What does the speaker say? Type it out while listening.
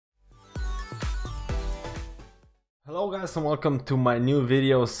Hello guys and welcome to my new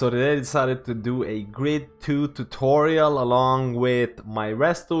video. So today I decided to do a Grid 2 tutorial along with my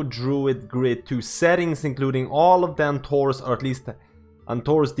RESTO DRUID Grid 2 settings, including all of the Antorus, or at least the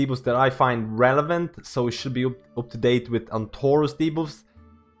Antorus debuffs that I find relevant. So it should be up to date with Antorus debuffs.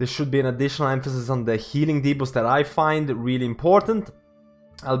 There should be an additional emphasis on the healing debuffs that I find really important.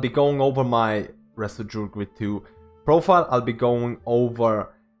 I'll be going over my RESTO DRUID Grid 2 profile. I'll be going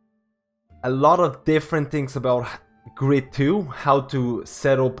over a lot of different things about Grid 2, how to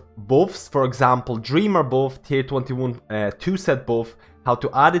set up buffs, for example Dreamer buff, tier 21 2 set buff, how to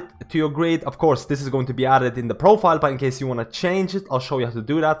add it to your grid. Of course this is going to be added in the profile, but in case you want to change it, I'll show you how to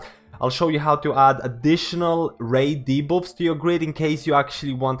do that. I'll show you how to add additional raid debuffs to your grid in case you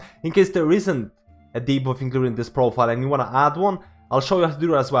actually want, in case there isn't a debuff included in this profile and you want to add one. I'll show you how to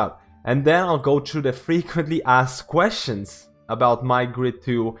do that as well, and then I'll go through the frequently asked questions about my Grid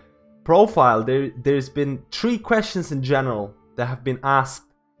 2 profile. There's been 3 questions in general that have been asked.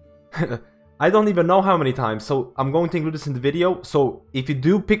 I don't even know how many times, so I'm going to include this in the video. So if you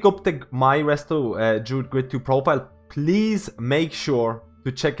do pick up my RESTO DRUID Grid 2 profile, please make sure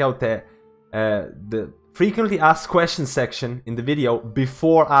to check out the frequently asked questions section in the video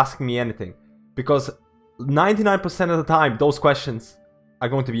before asking me anything, because 99% of the time those questions are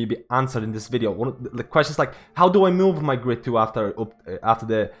going to be answered in this video. One of the questions like, how do I move my Grid 2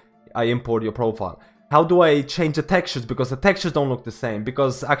 after I import your profile? How do I change the textures, because the textures don't look the same?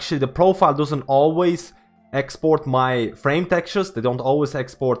 Because actually the profile doesn't always export my frame textures, they don't always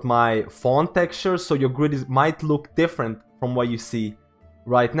export my font textures, so your grid might look different from what you see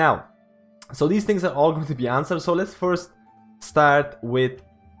right now. So these things are all going to be answered. So let's first start with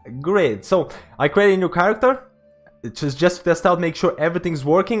grid. So I created a new character. It's just to test out, make sure everything's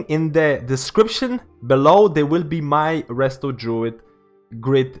working. In the description below there will be my RESTO DRUID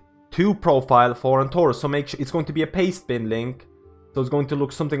Grid 2 profile for Antorus, so make sure it's going to be a paste bin link. So it's going to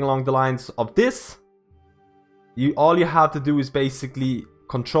look something along the lines of this. All you have to do is basically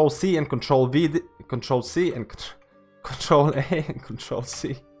Control C and Control V, Control C and Control A and Control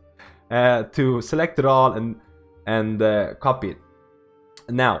C to select it all and copy it.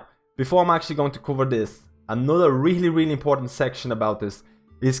 Now, before I'm actually going to cover this, another really important section about this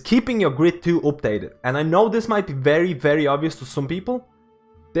is keeping your Grid 2 updated. And I know this might be very obvious to some people.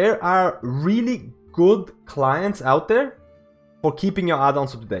 There are really good clients out there for keeping your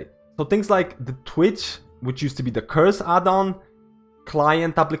add-ons up to date. So things like the Twitch, which used to be the Curse add-on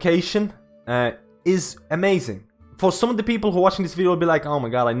client application, is amazing. For some of the people who are watching this video will be like, oh my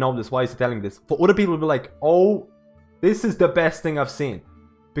god, I know this, why is he telling this? For other people will be like, oh, this is the best thing I've seen.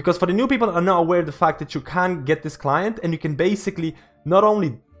 Because for the new people are not aware of the fact that you can get this client and you can basically not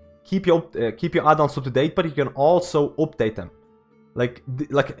only keep your add-ons up to date, but you can also update them. Like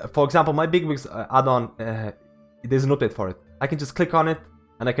for example, my BigWigs add-on, there's an update for it. I can just click on it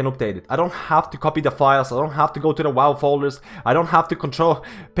and I can update it. I don't have to copy the files. I don't have to go to the WoW folders. I don't have to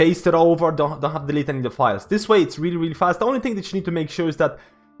paste it over. Don't have to delete any of the files. This way it's really fast. The only thing that you need to make sure is that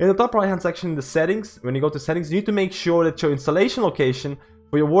in the top right hand section in the settings, when you go to settings, you need to make sure that your installation location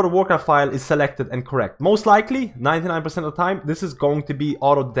for your World of Warcraft file is selected and correct. Most likely, 99% of the time, this is going to be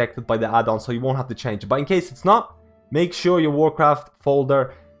auto-detected by the add-on, so you won't have to change it. But in case it's not, make sure your Warcraft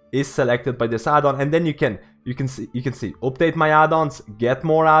folder is selected by this add-on, and then you can see update my add-ons, get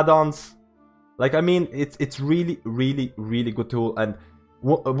more add-ons. Like, I mean, it's really good tool. And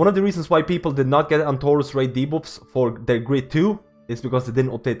one of the reasons why people did not get Antorus raid debuffs for their Grid 2 is because they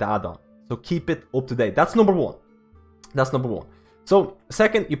didn't update the add-on. So keep it up to date. That's number one. So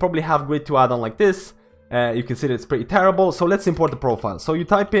second, you probably have Grid 2 add-on like this. You can see that it's pretty terrible. So let's import the profile. So you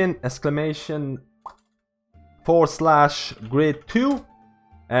type in !/grid2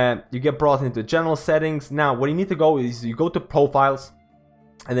 and you get brought into general settings. Now where you need to go is you go to profiles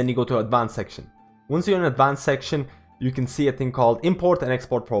and then you go to advanced section. Once you're in advanced section, you can see a thing called import and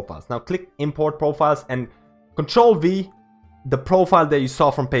export profiles. Now click import profiles and Control V the profile that you saw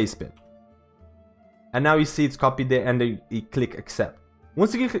from Pastebin, and now you see it's copied there, and then you click accept.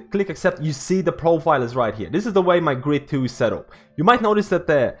 Once you click accept, you see the profile is right here. This is the way my Grid 2 is set up. You might notice that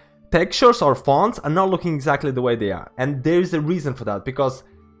the textures or fonts are not looking exactly the way they are, and there is a reason for that, because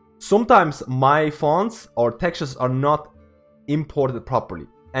sometimes my fonts or textures are not imported properly,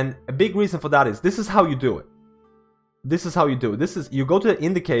 and a big reason for that is this is how you do it. You go to the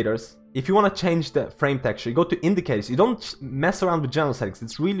indicators. If you want to change the frame texture, you go to indicators. You don't mess around with general settings.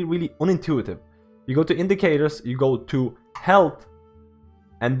 It's really unintuitive. You go to indicators, you go to health,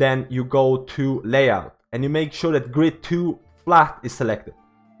 and then you go to layout, and you make sure that Grid 2 flat is selected.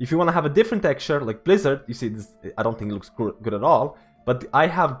 If you want to have a different texture like Blizzard, you see this, I don't think it looks good at all, but I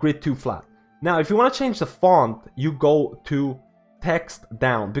have Grid 2 flat. Now, if you want to change the font, you go to text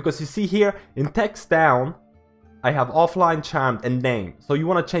down, because you see here in text down, I have offline, charmed, and name. So you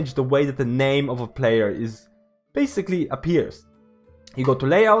want to change the way that the name of a player is basically appears. You go to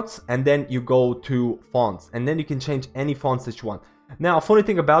layouts, and then you go to fonts, and then you can change any fonts that you want. Now, a funny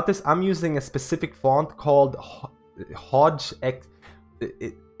thing about this, I'm using a specific font called Hodge X.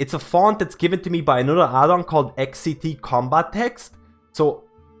 It's a font that's given to me by another add-on called XCT Combat Text. So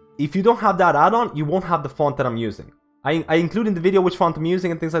if you don't have that add-on, you won't have the font that I'm using. I include in the video which font I'm using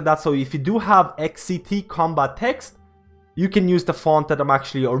and things like that. So if you do have XCT Combat Text, you can use the font that I'm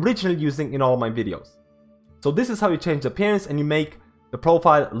actually originally using in all my videos. So this is how you change the appearance and you make the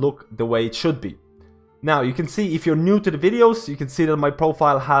profile look the way it should be. Now you can see, if you're new to the videos, you can see that my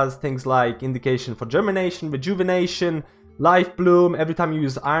profile has things like indication for germination, rejuvenation, life bloom. Every time you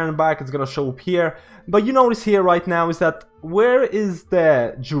use iron bark, it's gonna show up here. But you notice here right now is that, where is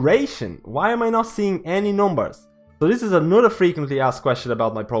the duration? Why am I not seeing any numbers? So this is another frequently asked question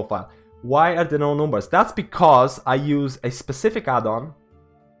about my profile. Why are there no numbers? That's because I use a specific add-on.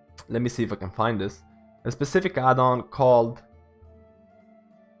 Let me see if I can find this. A specific add-on called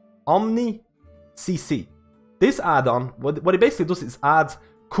OmniCC. This add-on, what it basically does is adds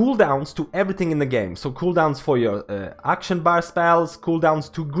cooldowns to everything in the game. So cooldowns for your action bar spells,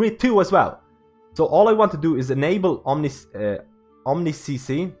 cooldowns to Grid 2 as well. So all I want to do is enable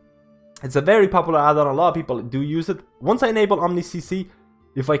OmniCC. It's a very popular add-on, a lot of people do use it. Once I enable OmniCC,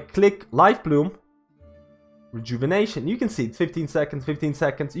 if I click Life Bloom, Rejuvenation, you can see it's 15 seconds, 15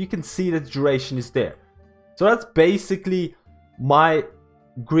 seconds. You can see that the duration is there. So that's basically my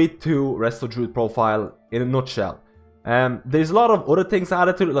Grid 2 Resto Druid profile in a nutshell. There's a lot of other things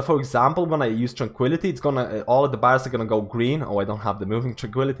added to it. Like for example, when I use Tranquility, it's gonna all of the bars are gonna go green. Oh, I don't have the moving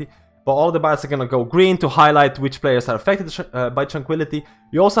Tranquility, but all of the bars are gonna go green to highlight which players are affected by Tranquility.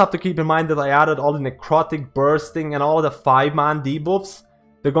 You also have to keep in mind that I added all the necrotic, bursting, and all the 5-man debuffs.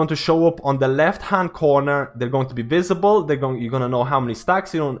 They're going to show up on the left-hand corner. They're going to be visible. You're gonna know how many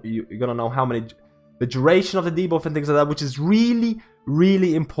stacks. You're gonna know how many, the duration of the debuff and things like that, which is really,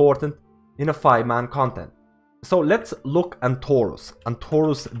 really important in a 5-man content. So let's look Antorus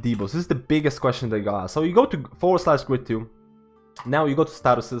debuffs. This is the biggest question they got asked. So you go to /grid2. Now you go to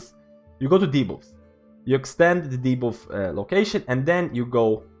statuses. You go to debuffs. You extend the debuff location, and then you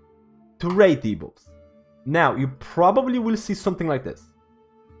go to raid debuffs. Now you probably will see something like this.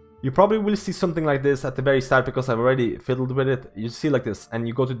 You probably will see something like this at the very start, because I've already fiddled with it. You see like this, and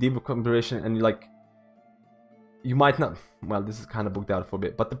you go to debuff configuration, and you might not. Well, this is kind of booked out for a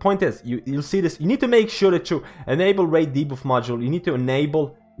bit, but the point is, you'll see this. You need to make sure that you enable raid debuff module. You need to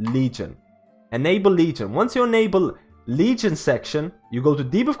enable Legion. Enable Legion. Once you enable Legion section, you go to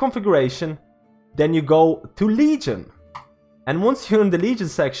debuff configuration, then you go to Legion. And once you're in the Legion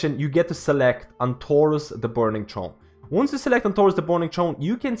section, you get to select Antorus the Burning Throne. Once you select Antorus the Burning Throne,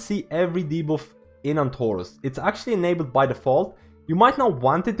 you can see every debuff in Antorus. It's actually enabled by default. You might not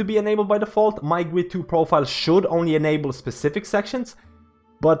want it to be enabled by default. My Grid 2 profile should only enable specific sections,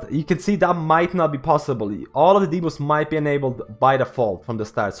 but you can see that might not be possible. All of the debuffs might be enabled by default from the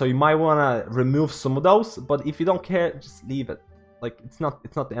start, so you might want to remove some of those, but if you don't care, just leave it. Like, it's not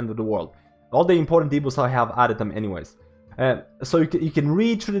the end of the world. All the important debuffs, I have added them anyways. So you can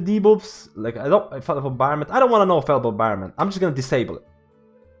read through the debuffs. Like, Fallout Environment. I don't want to know Fallout Environment. I'm just going to disable it.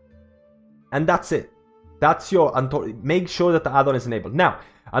 And that's it. That's your Antorus. Make sure that the add-on is enabled. Now,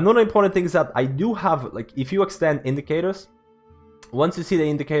 another important thing is that I do have, like, if you extend indicators, once you see the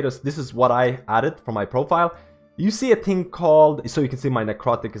indicators, this is what I added for my profile. You see a thing called, so you can see my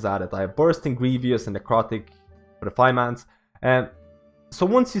necrotic is added. I have bursting, grievous, and necrotic for the 5-mans. So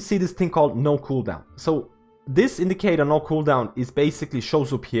once you see this thing called no cooldown, so this indicator no cooldown is basically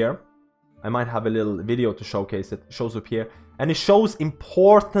shows up here. I might have a little video to showcase it. Shows up here, and it shows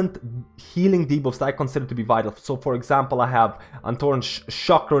important healing debuffs that I consider to be vital. So for example, I have Antoran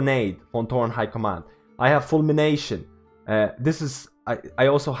Shock Grenade for Antoran High Command. I have Fulmination. I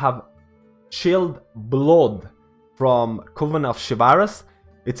also have Chilled Blood from Coven of Shivaris.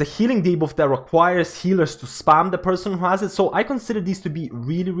 It's a healing debuff that requires healers to spam the person who has it. So I consider these to be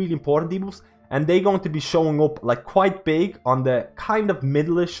really, really important debuffs. And they're going to be showing up like quite big on the kind of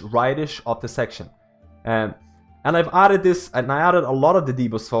middle-ish, right-ish of the section. And I've added this, and I added a lot of the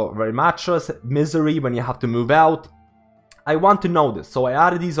debuffs for Very Mattress, Misery, when you have to move out. I want to know this, so I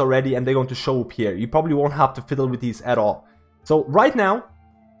added these already, and they're going to show up here. You probably won't have to fiddle with these at all. So right now,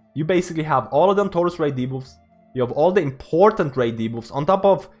 you basically have all of the Antorus raid debuffs. You have all the important raid debuffs on top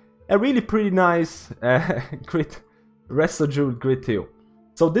of a really pretty nice Resto Druid Grid 2.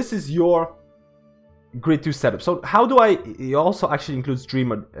 So this is your Grid 2 setup. So how do I, it also actually includes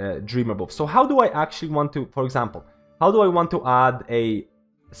Dreamer buff. So how do I actually want to, for example, how do I want to add a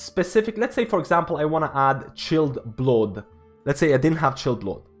specific, let's say for example, I want to add Chilled Blood. Let's say I didn't have Chilled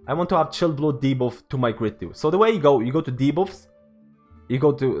Blood. I want to have Chilled Blood debuff to my Grid 2. So the way you go to debuffs, you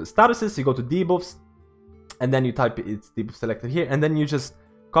go to statuses, you go to debuffs, and then you type it's debuff selected here, and then you just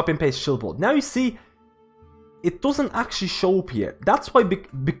copy and paste Chilled Blood. Now you see, it doesn't actually show up here. That's why,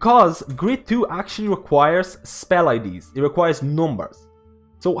 because Grid 2 actually requires spell IDs. It requires numbers.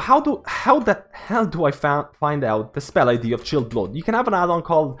 So how the hell do I find out the spell ID of Chilled Blood? You can have an add-on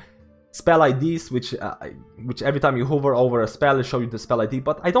called Spell IDs, which every time you hover over a spell, it shows you the spell ID.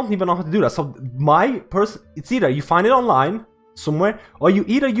 But I don't even know how to do that. So it's either you find it online somewhere, or you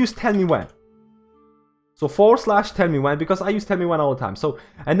either use Tell Me When. So / tell me when, because I use tell me when all the time. So,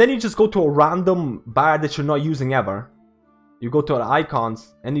 and then you just go to a random bar that you're not using ever. You go to the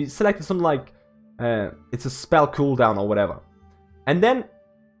icons and you select something like it's a spell cooldown or whatever. And then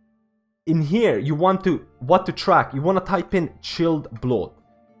in here you want to track. You want to type in Chilled Blood.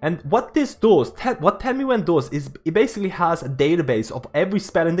 And what this does, what Tell Me When does, is it basically has a database of every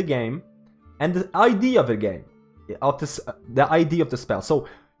spell in the game and the ID of the game, the ID of the spell. So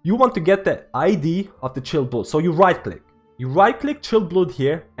you want to get the ID of the Chilled Blood. So you right click. You right click Chilled Blood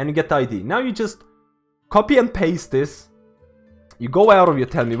here and you get the ID. Now you just copy and paste this. You go out of your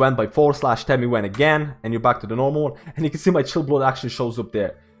Tell Me When by / tell me when again, and you're back to the normal one. And you can see my Chilled Blood actually shows up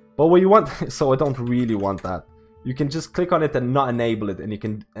there. But what you want, so I don't really want that. You can just click on it and not enable it, and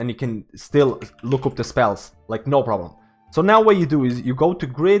you can still look up the spells, like no problem. So now what you do is you go to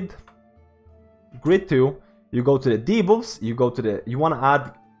Grid 2, you go to the debuffs, you want to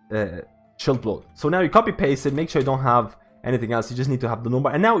add Chilled Blood. So now you copy paste it, make sure you don't have anything else, you just need to have the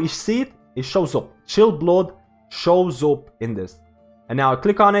number, and now you see it shows up. Chilled Blood shows up in this, and now I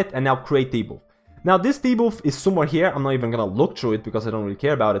click on it and now create debuff. Now this debuff is somewhere here. I'm not even gonna look through it because I don't really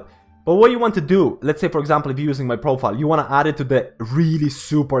care about it. But what you want to do, let's say for example, if you're using my profile, you want to add it to the really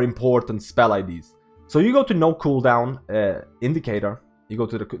super important spell IDs. So you go to no cooldown indicator, you go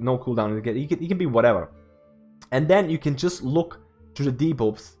to the no cooldown indicator, it can be whatever, and then you can just look to the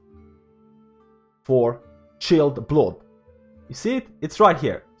debuffs for Chilled Blood. You see it? It's right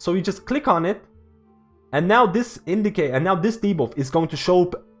here. So you just click on it, and now this debuff is going to show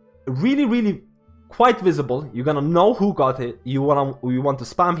up really quite visible. You're gonna know who got it. You want to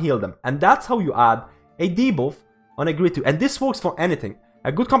spam heal them, and that's how you add a debuff on a Grid 2. And this works for anything.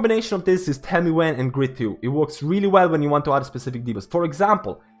 A good combination of this is Tell Me When and Grid 2. It works really well when you want to add specific debuffs. For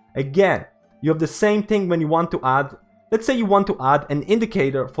example, again, you have the same thing when you want to add, let's say you want to add an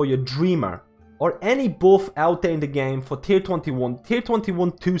indicator for your Dreamer or any buff out there in the game for tier 21. Tier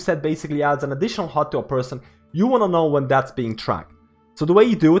 21 2 set basically adds an additional hot to a person. You want to know when that's being tracked. So the way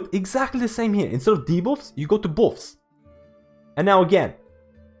you do it, exactly the same here. Instead of debuffs, you go to buffs. And now again,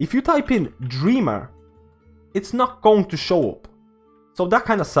 if you type in Dreamer, it's not going to show up. So that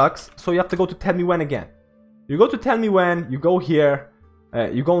kind of sucks. So you have to go to Tell Me When again. You go to Tell Me When, you go here,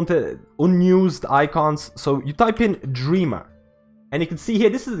 you go into unused icons. So you type in Dreamer. And you can see here,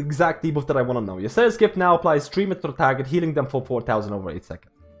 this is the exact debuff that I want to know. Your set skip now applies Dreamer to the target, healing them for 4000 over 8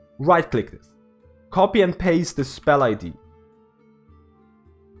 seconds. Right click this. Copy and paste the spell ID.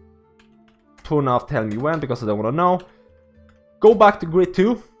 Turn off Tell Me When because I don't want to know. Go back to Grid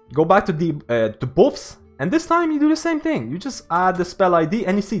 2. Go back to the buffs. And this time you do the same thing. You just add the spell ID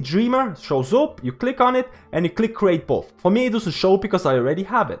and you see Dreamer shows up. You click on it and you click create buff. For me it doesn't show because I already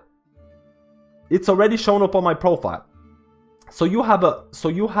have it. It's already shown up on my profile. So you have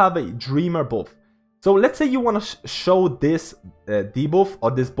a Dreamer buff. So let's say you want to show this debuff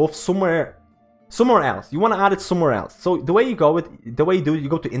or this buff somewhere else. You want to add it somewhere else. So the way you do it, you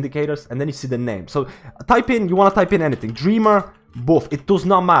go to indicators and then you see the name. So you want to type in anything. Dreamer buff. It does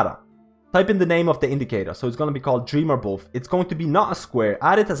not matter. Type in the name of the indicator. So it's going to be called Dreamer buff. It's going to be not a square.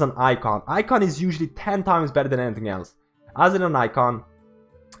 Add it as an icon. Icon is usually 10 times better than anything else. As in an icon.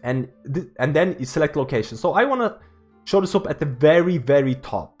 And then you select location. So I want to show this up at the very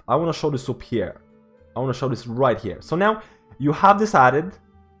top. I want to show this up here. I want to show this right here. So now you have this added.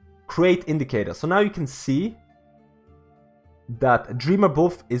 Create indicator. So now you can see that Dreamer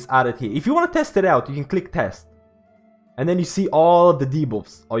buff is added here. If you want to test it out, you can click test. And then you see all of the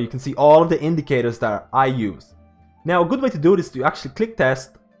debuffs, or you can see all of the indicators that I use. Now a good way to do this is to actually click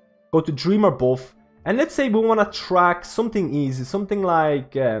test, go to Dreamer buff, and let's say we want to track something easy, something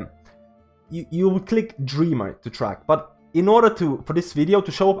like you would click Dreamer to track. But in order for this video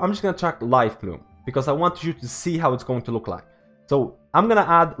to show up, I'm just going to track Life Plume because I want you to see how it's going to look like. So I'm going to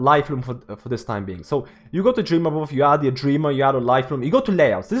add Life Plume for this time being. So you go to Dreamer buff, you add your Dreamer, you add a Life Plume, you go to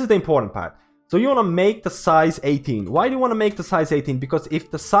layouts. This is the important part. So you want to make the size 18. Why do you want to make the size 18? Because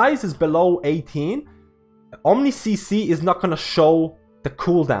if the size is below 18, OmniCC is not going to show the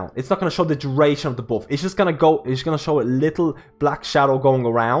cooldown. It's not going to show the duration of the buff. It's just going to show a little black shadow going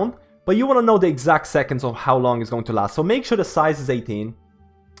around. But you want to know the exact seconds of how long it's going to last. So make sure the size is 18.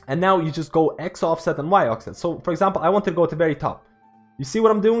 And now you just go X offset and Y offset. So for example, I want to go to the very top. You see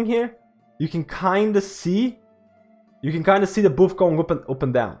what I'm doing here? You can kind of see the buff going up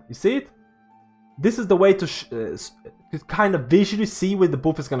and down. You see it? This is the way to kind of visually see where the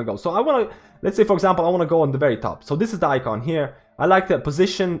buff is going to go. So I want to, let's say for example, I want to go on the very top. So this is the icon here. I like the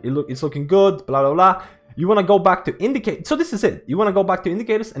position. It's looking good, blah, blah, blah. You want to go back to indicate. So this is it. You want to go back to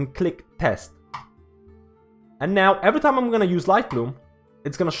indicators and click test. And now every time I'm going to use light bloom,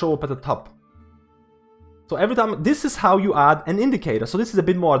 it's going to show up at the top. So every time, this is how you add an indicator. So this is a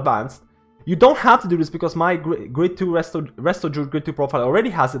bit more advanced. You don't have to do this because my Grid 2 RESTO DRUID Grid 2 profile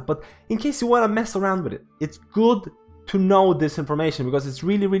already has it, but in case you want to mess around with it, it's good to know this information because it's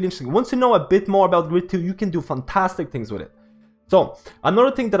really, really interesting. Once you know a bit more about Grid 2, you can do fantastic things with it. So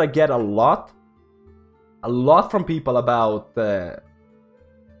another thing that I get a lot from people about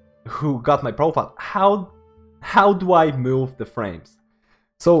who got my profile, how do I move the frames?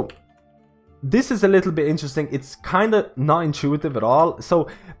 So this is a little bit interesting. It's kind of not intuitive at all. So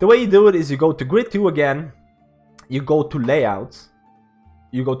the way you do it is you go to Grid 2 again, you go to layouts,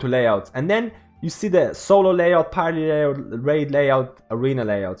 and then you see the solo layout, party layout, raid layout, arena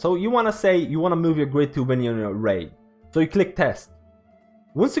layout. So you want to say you want to move your Grid 2 when you're in a raid. So you click test.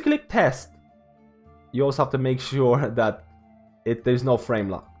 Once you click test, you also have to make sure that there's no frame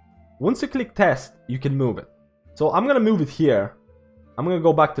lock. Once you click test, you can move it. So I'm going to move it here. I'm going to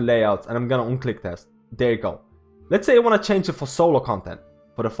go back to layouts and I'm going to unclick test. There you go. Let's say I want to change it for solo content,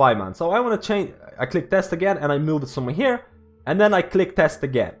 for the 5-man. So I want to change, I click test again and I move it somewhere here. And then I click test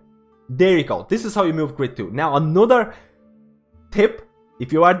again. There you go. This is how you move Grid 2. Now another tip,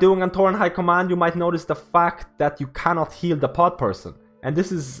 if you are doing Antoran High Command, you might notice the fact that you cannot heal the pod person. And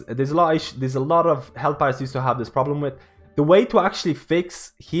this is, there's a lot of Hellfires used to have this problem with. The way to actually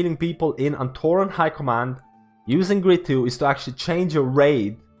fix healing people in Antoran High Command using Grid 2 is to actually change your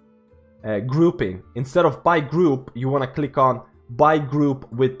raid grouping. Instead of by group, you want to click on by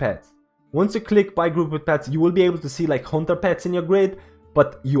group with pets. Once you click by group with pets, you will be able to see like hunter pets in your grid,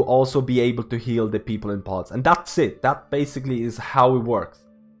 but you also be able to heal the people in pods. And that's it. That basically is how it works.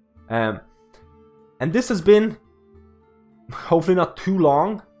 And this has been hopefully not too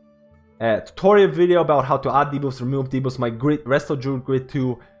long. Tutorial video about how to add debuffs, remove debuffs, my RESTO DRUID Grid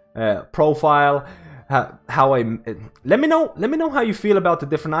 2 profile. Let me know how you feel about the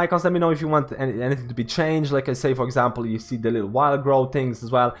different icons. Let me know if you want anything to be changed. Like I say, for example, you see the little wild grow things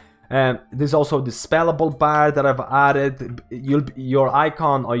as well. There's also the spellable bar that I've added. Your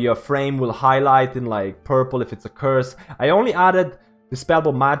icon or your frame will highlight in like purple if it's a curse. I only added the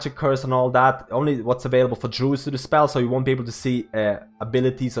spellable magic curse and all that. Only what's available for druids to dispel, so you won't be able to see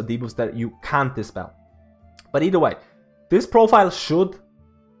abilities or debuffs that you can't dispel. But either way, this profile should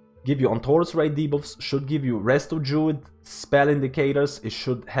give you Antorus raid debuffs, should give you RESTO DRUID spell indicators. It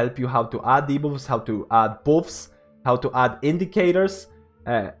should help you how to add debuffs, how to add buffs, how to add indicators,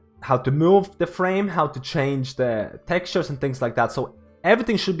 how to move the frame, how to change the textures and things like that. So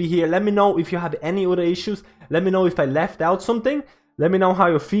everything should be here. Let me know if you have any other issues. Let me know if I left out something. Let me know how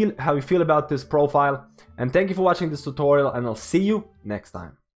you feel about this profile. And thank you for watching this tutorial, and I'll see you next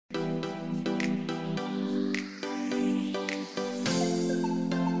time.